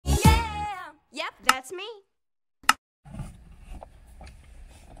That's me.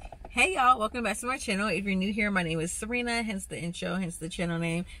 Hey y'all, welcome back to my channel. If you're new here, my name is Serena, hence the intro, hence the channel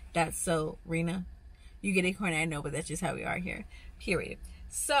name. That's so Renna. You get it corny, I know, but that's just how we are here, period.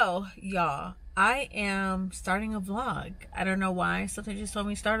 So y'all, I am starting a vlog. I don't know why. Something just told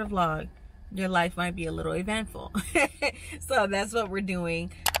me start a vlog. Your life might be a little eventful. So that's what we're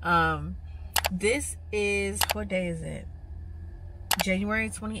doing. This is, what day is it? January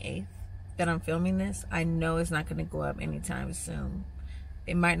 28th that I'm filming this. I know it's not going to go up anytime soon.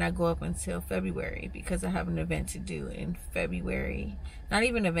 It might not go up until February because I have an event to do in February. Not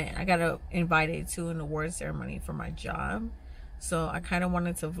even an event. I got invited to an award ceremony for my job. So I kind of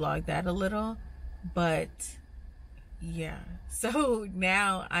wanted to vlog that a little. But yeah. So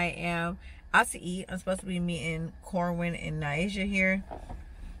now I am out to eat. I'm supposed to be meeting Corwin and Naisha here.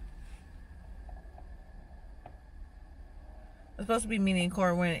 I'm supposed to be meeting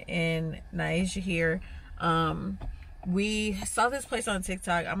Corwin and Naisha here. We saw this place on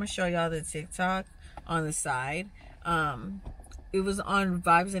TikTok. I'm gonna show y'all the TikTok on the side. It was on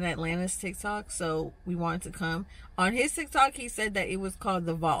Vibes in Atlanta's TikTok, so we wanted to come. On his TikTok, he said that it was called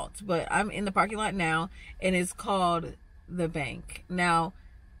The Vault, but I'm in the parking lot now, and it's called The Bank. Now,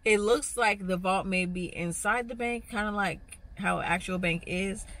 it looks like the vault may be inside the bank, kind of like how an actual bank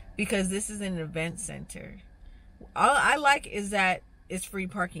is, because this is an event center. All I like is that it's free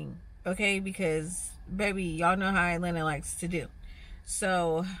parking, okay? Because baby, y'all know how Atlanta likes to do.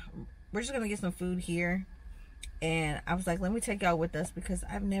 So we're just gonna get some food here, and I was like, let me take y'all with us because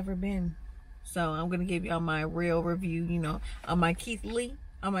I've never been. So I'm gonna give y'all my real review, you know, on my Keith Lee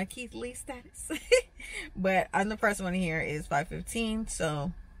status. But I'm the first one here. Is 5:15,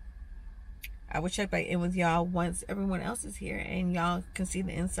 so I will check back in with y'all once everyone else is here and y'all can see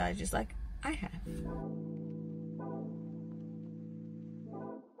the inside just like I have.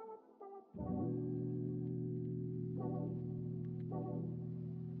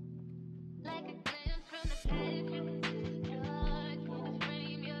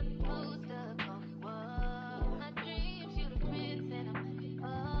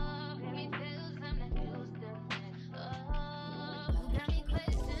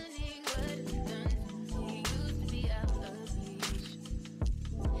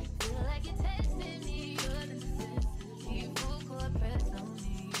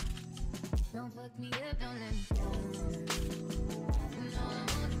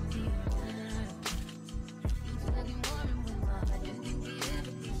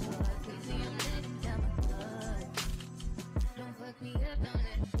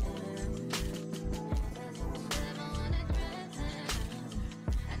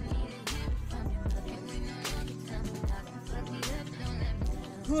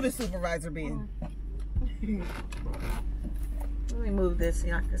 Who the supervisor being? Let me move this so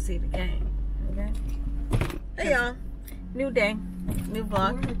y'all can see the game. Okay. Hey y'all. New day. New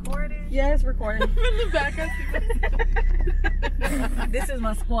vlog. We're recording? Yeah, it's recording. In the back, I see. This is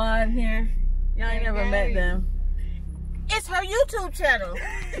my squad here. Y'all ain't never met them. It's her YouTube channel.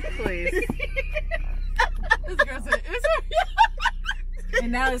 Please. This girl said, it's her.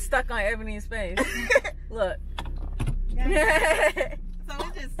 And now it's stuck on Ebony's face. Look. So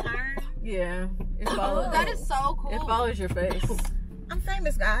it just turns? Yeah. It follows. Oh, that is so cool. It follows your face. I'm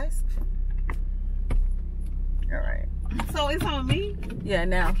famous, guys. Alright. So it's on me? Yeah,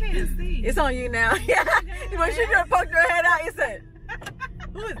 now. I can't see. It's on you now. Yeah. When she just poked her head out, you said,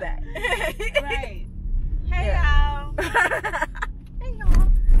 who is that? Right. Hey, y'all. Hey, y'all.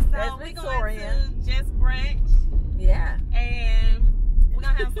 So we're going to Just Brunch. Yeah. And we're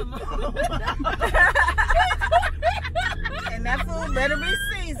going to have some more. And that food better be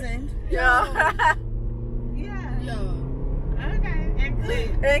seasoned. Yo. Yeah. Yo. Okay. And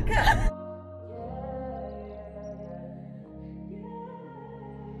good. And cut.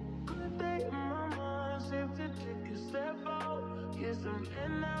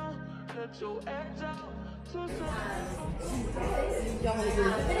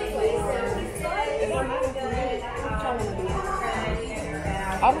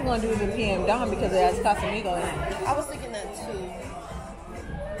 I was gonna do the PM Dawn because it has Casamigo in it. I was thinking that too.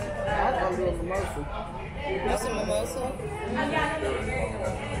 I was gonna do a mimosa. What's a mimosa?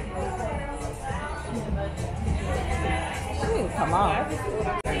 Come on.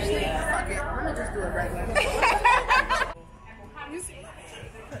 Actually, fuck it. I'm gonna just do it right now.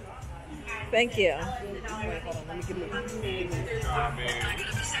 Thank you.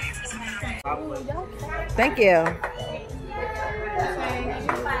 Thank you.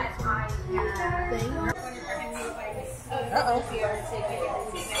 Uh-oh.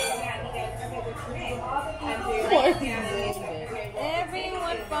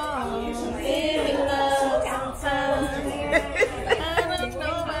 Everyone falls in love.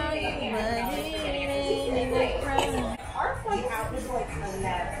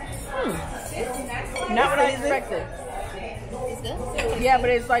 Yeah, but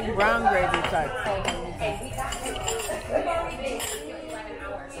it's like brown grades inside.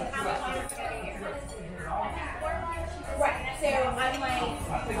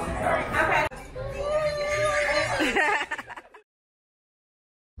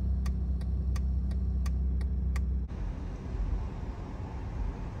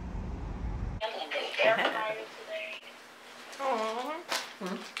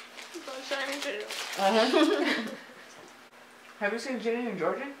 Have you seen Ginny and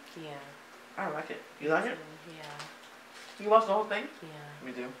Georgia? Yeah. I like it. You like it? Yeah. You watched the whole thing? Yeah.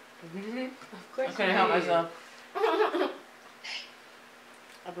 Me too. Of course. I couldn't help myself.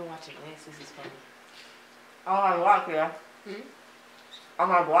 I've been watching this. This is funny. On my block, yeah. On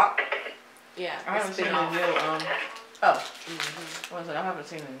my block? Yeah. I haven't seen the new, One second, I haven't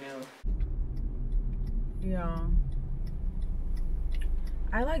seen the new. Yeah.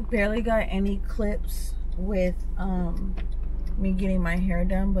 I like barely got any clips with me getting my hair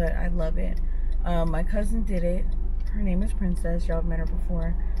done, but I love it. My cousin did it. Her name is Princess. Y'all have met her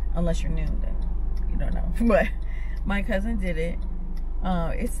before. Unless you're new, then you don't know. But my cousin did it.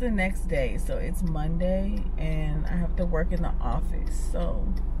 It's the next day, so it's Monday, and I have to work in the office.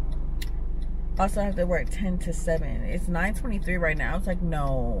 So also I have to work 10 to 7. It's 9:23 right now. It's like,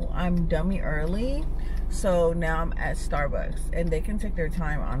 no, I'm dummy early. So now I'm at Starbucks, and they can take their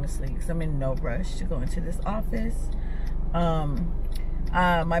time, honestly, because I'm in no rush to go into this office.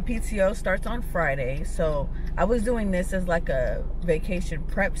 My PTO starts on Friday, so I was doing this as like a vacation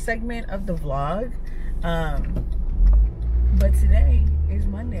prep segment of the vlog. But today is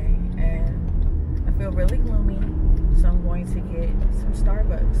Monday, and I feel really gloomy, so I'm going to get some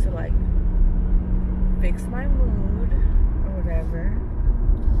Starbucks to like fix my mood or whatever.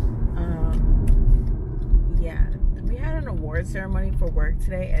 Yeah, we had an award ceremony for work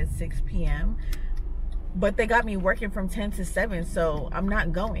today at 6 p.m. But they got me working from 10 to 7, so I'm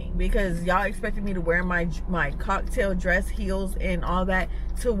not going because y'all expected me to wear my cocktail dress, heels, and all that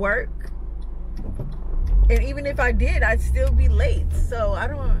to work. And even if I did, I'd still be late. So I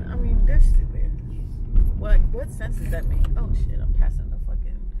mean, they're stupid. What sense does that make? Oh shit, I'm passing the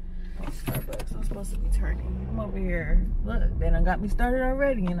fucking Starbucks. I'm supposed to be turning. I'm over here. Look, they done got me started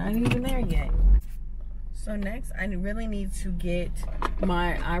already, and I ain't even there yet. So next, I really need to get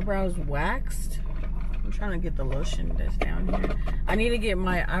my eyebrows waxed. I'm trying to get the lotion that's down here. I need to get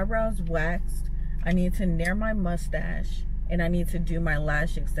my eyebrows waxed. I need to nair my mustache, and I need to do my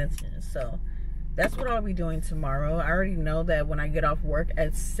lash extensions. So that's what I'll be doing tomorrow. I already know that when I get off work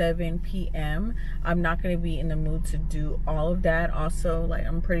at 7 p.m., I'm not going to be in the mood to do all of that. Also, like,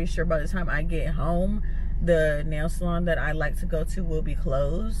 I'm pretty sure by the time I get home, the nail salon that I like to go to will be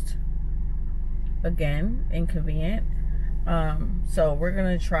closed. Again, inconvenient. So we're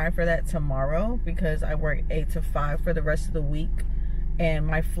gonna try for that tomorrow because I work 8 to 5 for the rest of the week, and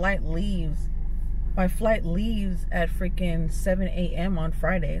my flight leaves at freaking 7 a.m. on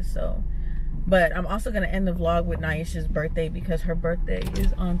Friday. So, but I'm also gonna end the vlog with Naisha's birthday because her birthday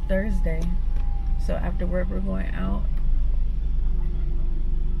is on Thursday. So after work, we're going out.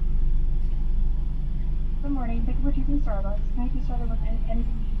 Good morning. Thank you for choosing Starbucks. Can I get started with anything you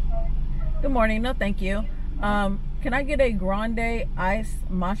desire? Good morning. No, thank you. Can I get a grande iced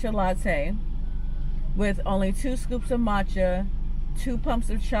matcha latte with only 2 scoops of matcha, 2 pumps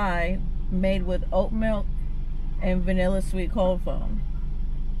of chai made with oat milk and vanilla sweet cold foam?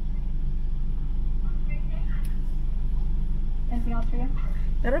 Anything else for you?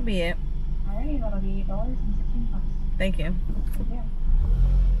 That'll be it. Alrighty, that'll be $8.16. Thank you. Yeah.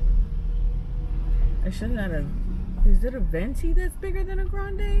 I should have had is it a venti that's bigger than a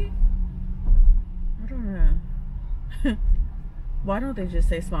grande? I don't know. Why don't they just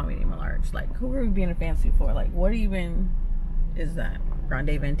say small, medium, and large? Like, who are we being fancy for? Like, what even is that?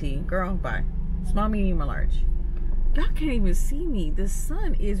 Grande, venti, girl, bye. Small, medium, or large? Y'all can't even see me. The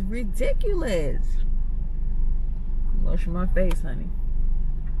sun is ridiculous. Lotion my face, honey.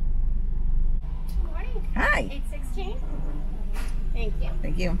 Good morning. Hi. 816. Thank you.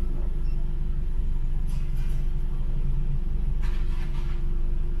 Thank you.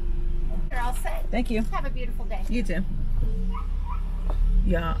 You're all set. Thank you. Have a beautiful day. You too.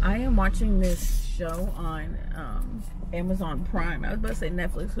 Yeah, I am watching this show on Amazon Prime. I was about to say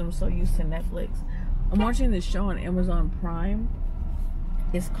Netflix because I'm so used to Netflix. I'm watching this show on Amazon Prime.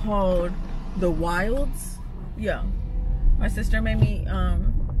 It's called The Wilds. Yeah. My sister made me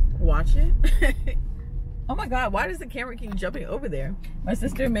watch it. Oh my god, why does the camera keep jumping over there? My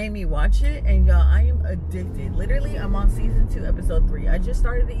sister made me watch it, and y'all, I am addicted. Literally, I'm on season 2, episode 3. I just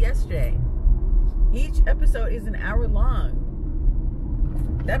started it yesterday. Each episode is an hour long.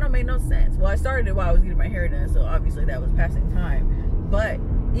 That don't make no sense. Well, I started it while I was getting my hair done, so obviously that was passing time.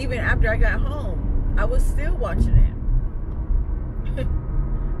 even after I got home, I was still watching it.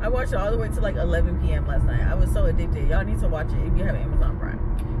 I watched it all the way to like 11 p.m. last night. I was so addicted. Y'all need to watch it if you have Amazon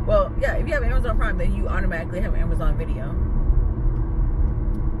Prime. Well, yeah, if you have Amazon Prime, then you automatically have Amazon Video.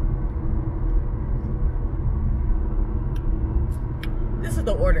 This is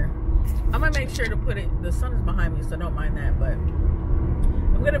the order. I'm gonna make sure to put it, the sun is behind me, so don't mind that, but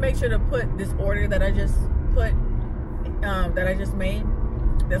I'm gonna make sure to put this order that I just put, that I just made,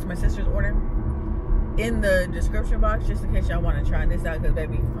 that's my sister's order, in the description box, just in case y'all want to try this out, because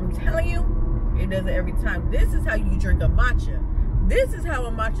baby, I'm telling you, it does it every time. This is how you drink a matcha. This is how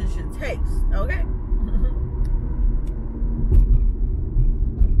a matcha should taste, okay? I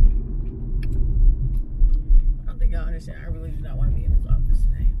don't think y'all understand. I really do not want to be in this office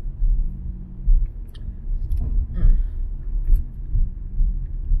today.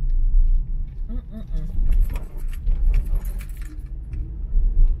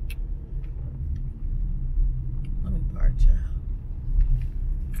 Let me park, child.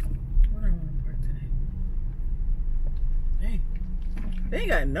 Where do I want to park today? Dang. They ain't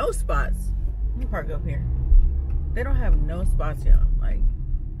got no spots. Let me park up here. They don't have no spots, y'all. Like,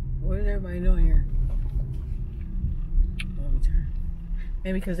 what is everybody doing here? Let me turn.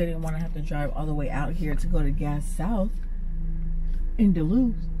 Maybe because they didn't want to have to drive all the way out here to go to Gas South in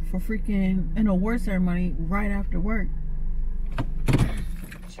Duluth for freaking an award ceremony right after work.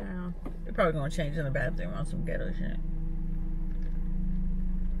 Child. They're probably gonna change in the bathroom on some ghetto shit.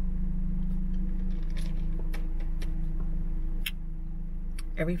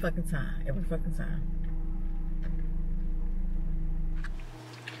 Every fucking time. Every fucking time.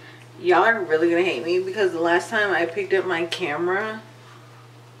 Y'all are really gonna hate me because the last time I picked up my camera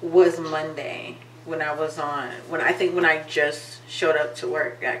was Monday when I was on, when I just showed up to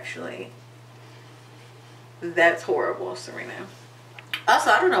work, actually. That's horrible, Serena.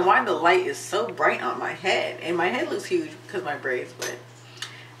 Also, I don't know why the light is so bright on my head, and my head looks huge because of my braids, but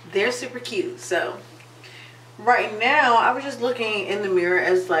they're super cute. So right now I was just looking in the mirror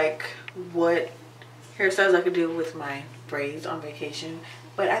as like what hairstyles I could do with my braids on vacation,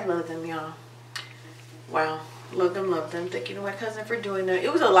 but I love them, y'all. Wow, love them. Thank you to my cousin for doing that.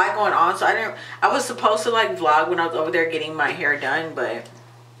 It was a lot going on, so I was supposed to like vlog when I was over there getting my hair done, but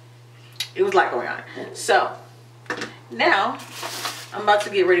it was a lot going on. So now I'm about to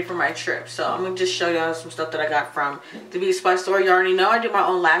get ready for my trip, so I'm gonna just show y'all some stuff that I got from the beauty supply store. You already know I do my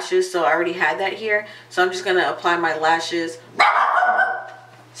own lashes, so I already had that here, so I'm just gonna apply my lashes.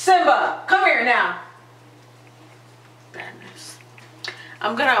 Simba, come here now. Badness.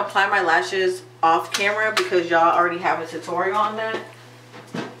 I'm gonna apply my lashes off camera because y'all already have a tutorial on that.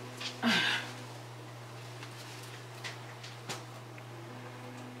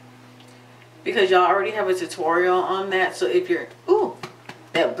 Because y'all already have a tutorial on that, so if you're, ooh,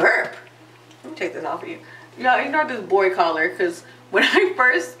 that burp. Let me take this off of you. Y'all ignore this boy collar, because when I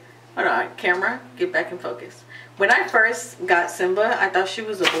first, hold on, camera, get back in focus. When I first got Simba, I thought she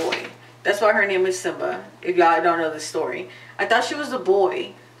was a boy. That's why her name is Simba, if y'all don't know the story. I thought she was a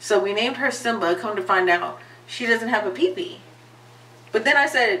boy, so we named her Simba. Come to find out, she doesn't have a pee-pee. But then I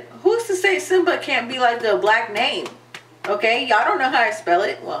said, who's to say Simba can't be like a black name? Okay, y'all don't know how I spell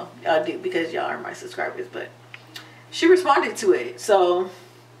it. Well, y'all do because y'all are my subscribers, but she responded to it, so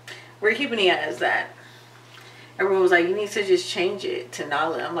we're keeping it as that. Everyone was like, you need to just change it to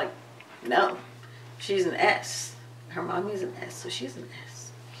Nala. I'm like, no, she's an S. Her mommy's an S, so she's an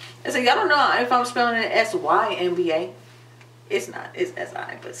S. I said, y'all don't know if I'm spelling it S-Y-M-B-A. It's not, it's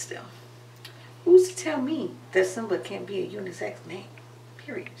S-I, but still. Who's to tell me that Simba can't be a unisex name?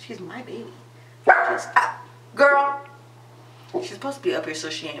 Period. She's my baby. Just, girl. She's supposed to be up here so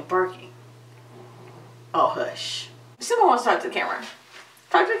she ain't barking. Oh, hush. Simba wants to talk to the camera.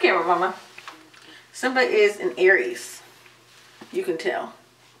 Talk to the camera, mama. Simba is an Aries. You can tell.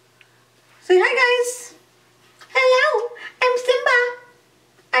 Say hi, guys. Hello, I'm Simba.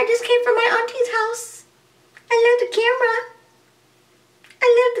 I just came from my auntie's house. I love the camera. I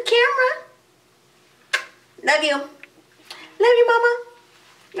love the camera. Love you. Love you, mama.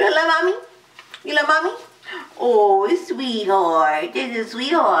 You love mommy? You love mommy? Oh, sweetheart. This is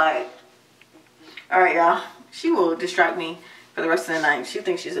sweetheart. Alright, y'all. She will distract me for the rest of the night. She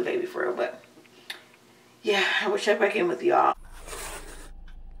thinks she's a baby for her, but yeah, I will check back in with y'all.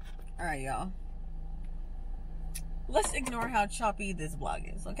 Alright, y'all. Let's ignore how choppy this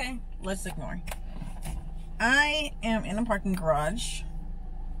vlog is, okay? Let's ignore. I am in a parking garage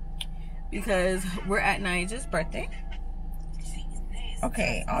because we're at Nigel's birthday.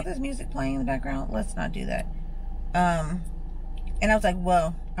 Okay, all this music playing in the background, let's not do that. And I was like,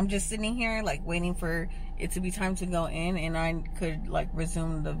 well, I'm just sitting here like waiting for it to be time to go in and I could like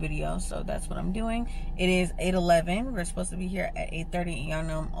resume the video. So that's what I'm doing. It is 8:11. We're supposed to be here at 8:30, and y'all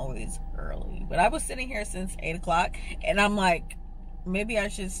know I'm always early. But I was sitting here since 8 o'clock, and I'm like, maybe I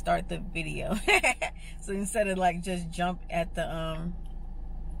should start the video. So instead of like just jump at the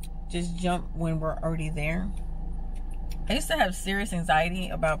just jump when we're already there. I used to have serious anxiety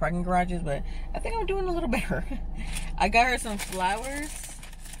about parking garages, but I think I'm doing a little better. I got her some flowers.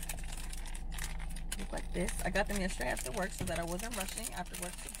 Look like this. I got them yesterday after work so that I wasn't rushing after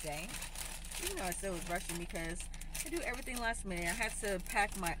work today. Even though I still was rushing because I do everything last minute. I had to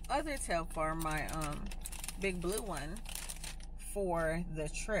pack my other tail farm, my big blue one, for the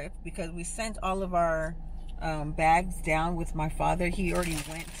trip because we sent all of our bags down with my father. He already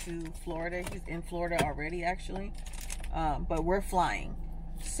went to Florida. He's in Florida already, actually. But we're flying,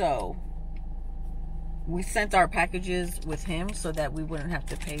 so we sent our packages with him so that we wouldn't have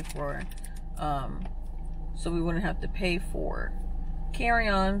to pay for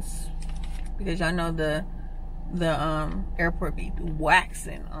carry-ons, because y'all know the airport be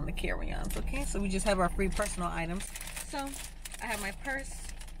waxing on the carry-ons. Okay, so we just have our free personal items. So I have my purse.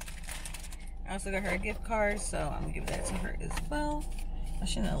 I also got her a gift card, so I'm gonna give that to her as well. I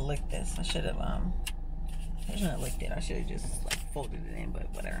shouldn't have licked this. I shouldn't have licked it. I should have just like folded it in,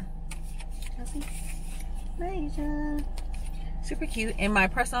 but whatever. Super cute. And my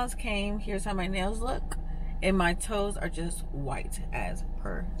press-ons came. Here's how my nails look, and my toes are just white as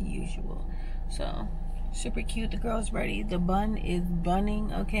per usual. So super cute. The girl's ready. The bun is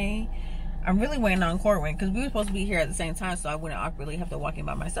bunning. Okay, I'm really waiting on Corwin because we were supposed to be here at the same time, so I wouldn't awkwardly have to walk in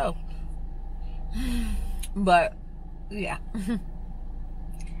by myself. But yeah.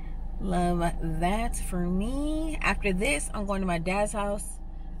 Love that for me. After this, I'm going to my dad's house.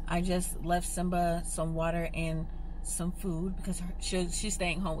 I just left Simba some water and some food because she's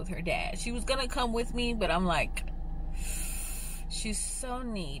staying home with her dad. She was gonna come with me, but I'm like, she's so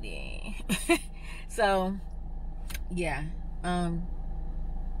needy. So yeah, that's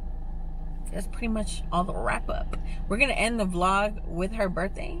pretty much all the wrap up. We're gonna end the vlog with her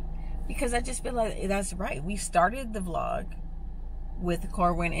birthday because I just feel like that's right. We started the vlog with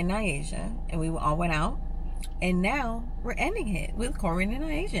Corwin and Nyasha, and we all went out, and now we're ending it with Corwin and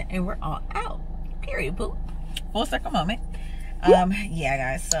Nyasha, and we're all out. Period. Boo. Full circle moment. Yeah,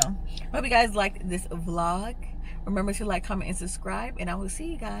 guys. So hope you guys liked this vlog. Remember to like, comment, and subscribe, and I will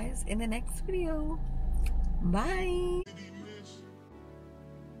see you guys in the next video. Bye.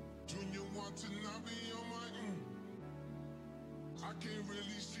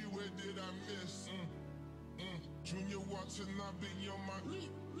 Junior watching, I be on my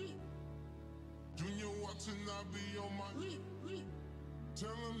Junior watching, I be on my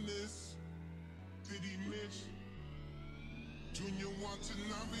Tell him this, did he miss? Junior watching,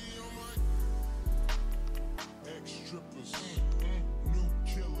 I be on my ex-strippers, new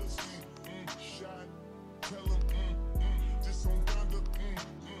killers, shot, tell him, this on Gonda,